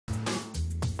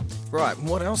Right,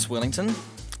 what else, Wellington?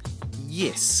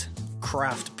 Yes,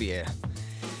 craft beer.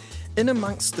 In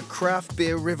amongst the craft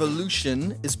beer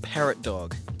revolution is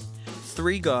ParrotDog.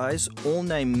 3 guys, all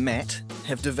named Matt,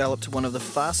 have developed one of the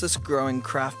fastest growing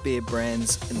craft beer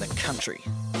brands in the country.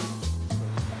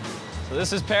 So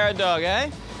this is ParrotDog,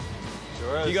 eh?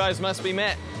 Sure is. You guys must be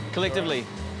Matt, collectively.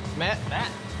 Sure.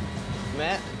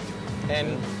 Matt,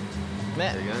 and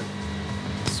Matt. There you go.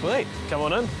 Sweet, come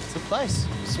on in. It's a place.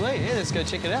 Sweet, yeah, let's go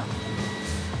check it out.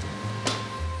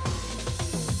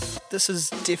 This is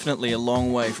definitely a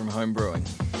long way from home brewing.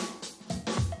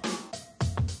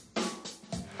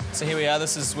 So here we are,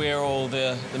 this is where all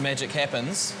the magic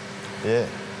happens. Yeah.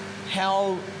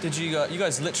 How did you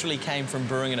guys literally came from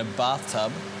brewing in a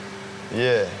bathtub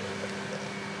Yeah.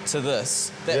 to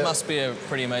this? That Yeah. must be a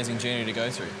pretty amazing journey to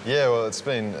go through. Yeah, well, it's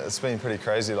been pretty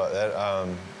crazy like that.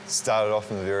 Started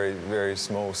off in a very, very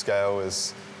small scale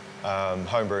as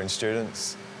homebrewing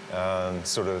students,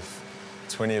 sort of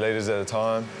 20 litres at a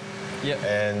time. Yep.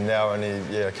 And now only,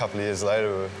 a couple of years later,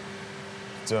 we're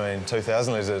doing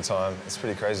 2,000 litres at a time. It's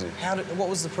pretty crazy. What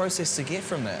was the process to get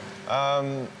from that?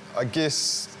 I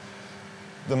guess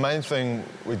the main thing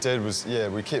we did was,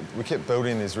 we kept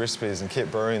building these recipes and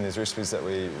kept brewing these recipes that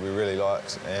we really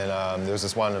liked. And there was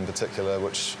this one in particular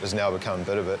which has now become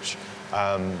BitterBitch,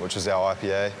 which is our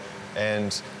IPA.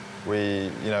 And we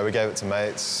gave it to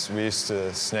mates. We used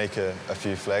to sneak a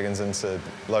few flagons into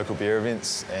local beer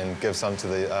events and give some to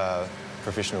the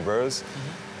professional brewers.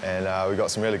 Mm-hmm. And we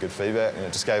got some really good feedback, and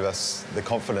it just gave us the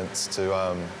confidence to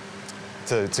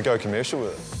go commercial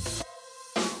with it.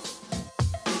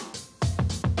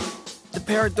 The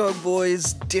ParrotDog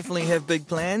boys definitely have big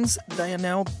plans. They are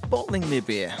now bottling their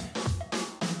beer.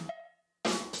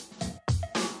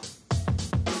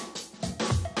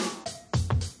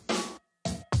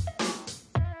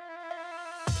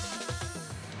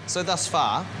 So thus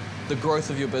far, the growth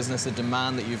of your business, the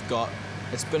demand that you've got,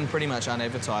 it's been pretty much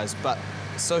unadvertised, but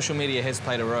social media has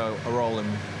played a role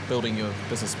in building your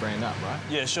business brand up, right?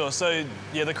 Yeah, sure. So,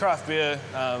 the craft beer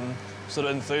sort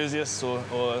of enthusiasts or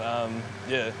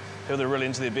people that are really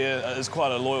into their beer is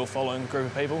quite a loyal following group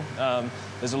of people.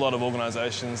 There's a lot of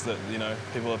organisations that,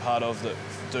 people are part of that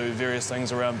do various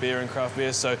things around beer and craft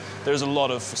beer. So there's a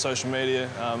lot of social media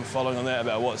following on that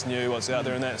about what's new, what's out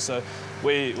there and that. So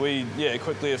we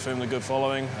quickly affirmed a good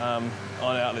following on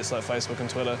outlets like Facebook and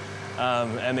Twitter.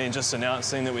 And then just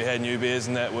announcing that we had new beers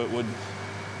and that would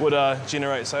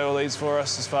generate sale leads for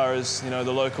us as far as,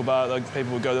 the local bar. Like,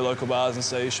 people would go to the local bars and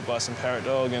say, you should buy some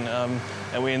ParrotDog.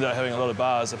 And we ended up having a lot of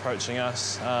bars approaching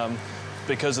us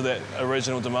because of that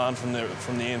original demand from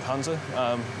the end punter,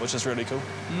 which is really cool.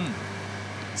 Mm.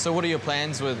 So what are your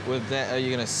plans with that? Are you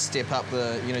going to step up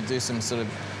do some sort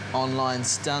of online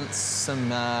stunts, some,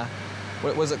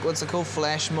 what's it called?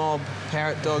 Flash mob,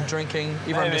 ParrotDog drinking?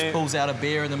 Everyone just pulls out a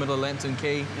beer in the middle of Lambton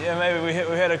Quay? Yeah, maybe we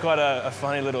had quite a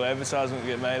funny little advertisement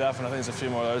get made up, and I think there's a few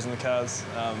more of those in the cards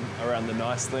around the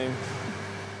nice theme.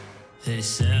 Hey,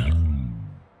 Sal,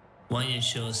 why don't you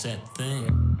show us that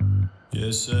thing?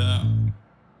 Yes, sir.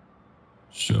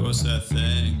 Show us that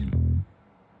thing.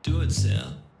 Do it,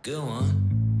 Sal. Go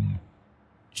on.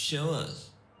 Show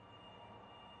us.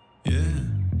 Yeah,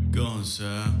 go on,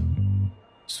 sir.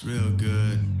 It's real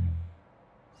good.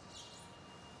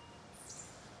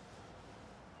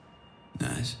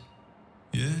 Nice.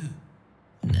 Yeah.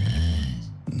 Nice.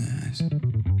 Nice.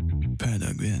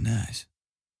 ParrotDog beer, nice.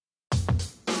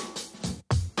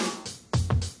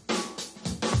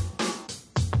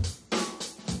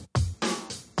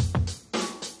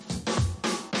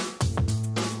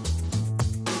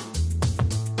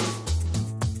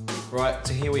 Right,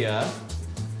 so here we are.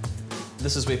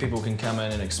 This is where people can come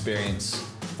in and experience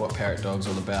what ParrotDog's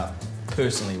all about,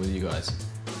 personally with you guys.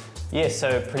 Yeah,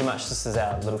 so pretty much this is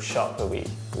our little shop where we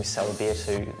sell the beer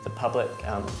to the public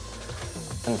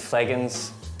in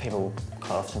flagons. People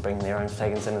quite often bring their own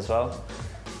flagons in as well.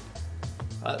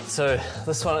 So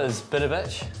this one is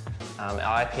BitterBitch, our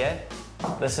IPA.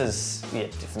 This is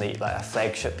definitely like a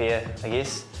flagship beer, I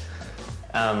guess.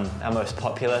 Our most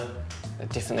popular,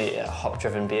 definitely a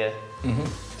hop-driven beer. Mm-hmm.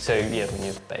 So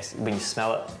when you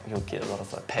smell it, you'll get a lot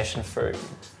of passion fruit,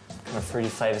 kind of fruity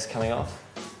flavours coming off.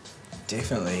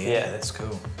 Definitely, yeah, that's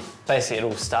cool. Basically, it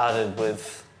all started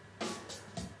with,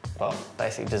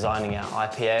 basically designing our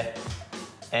IPA,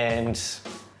 and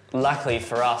luckily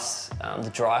for us, the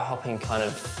dry hopping kind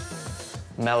of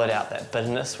mellowed out that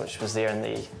bitterness which was there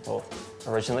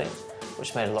originally,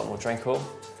 which made it a lot more drinkable.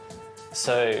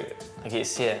 So I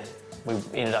guess, we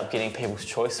ended up getting People's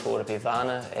Choice for it to be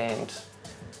Varna, and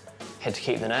had to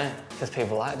keep the name because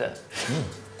people liked it.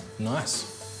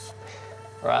 Nice.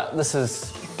 Right, this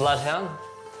is Bloodhound,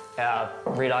 our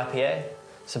red IPA.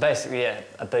 So basically, yeah,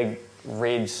 a big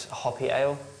red hoppy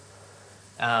ale.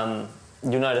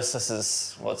 You'll notice this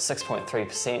is, well, it's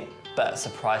 6.3%, but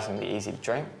surprisingly easy to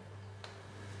drink.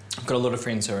 I've got a lot of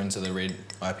friends who are into the red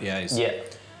IPAs. Yeah.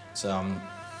 So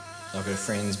I've got a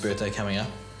friend's birthday coming up.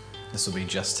 This will be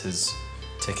just his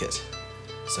ticket,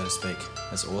 so to speak.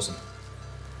 That's awesome.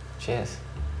 Cheers.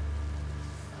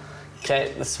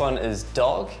 Okay, this one is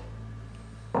Dog,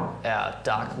 our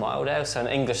dark mild ale, so an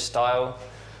English style,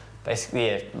 basically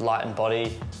yeah, light in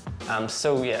body.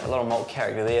 Still, yeah, a lot of malt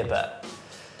character there, but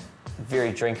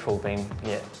very drinkable, being,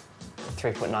 yeah,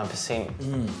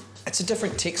 3.9%. It's a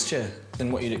different texture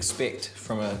than what you'd expect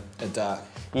from a dark.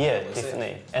 Yeah,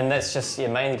 definitely. And that's just, yeah,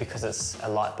 mainly because it's a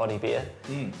light body beer.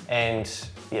 And,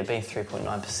 yeah, being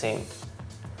 3.9%.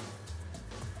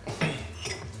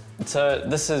 So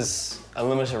this is a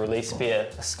limited release beer,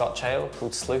 a Scotch ale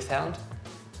called Sleuthhound.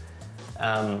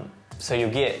 So you'll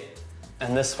get,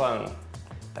 in this one,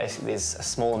 basically there's a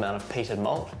small amount of peated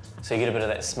malt. So you get a bit of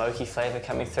that smoky flavour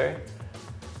coming through.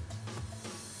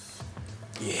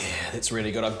 Yeah, that's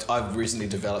really good. I've recently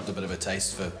developed a bit of a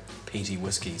taste for peaty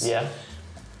whiskies. Yeah.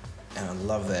 And I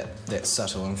love that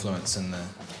subtle influence in the...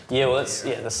 Yeah, well, it's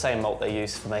the same malt they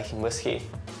use for making whiskey.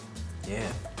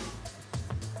 Yeah.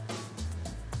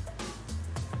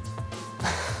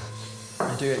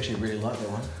 I do actually really like that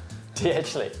one. Do you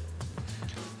actually?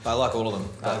 I like all of them.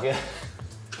 But Okay.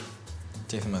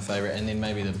 definitely my favourite, and then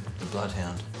maybe the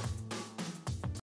Bloodhound.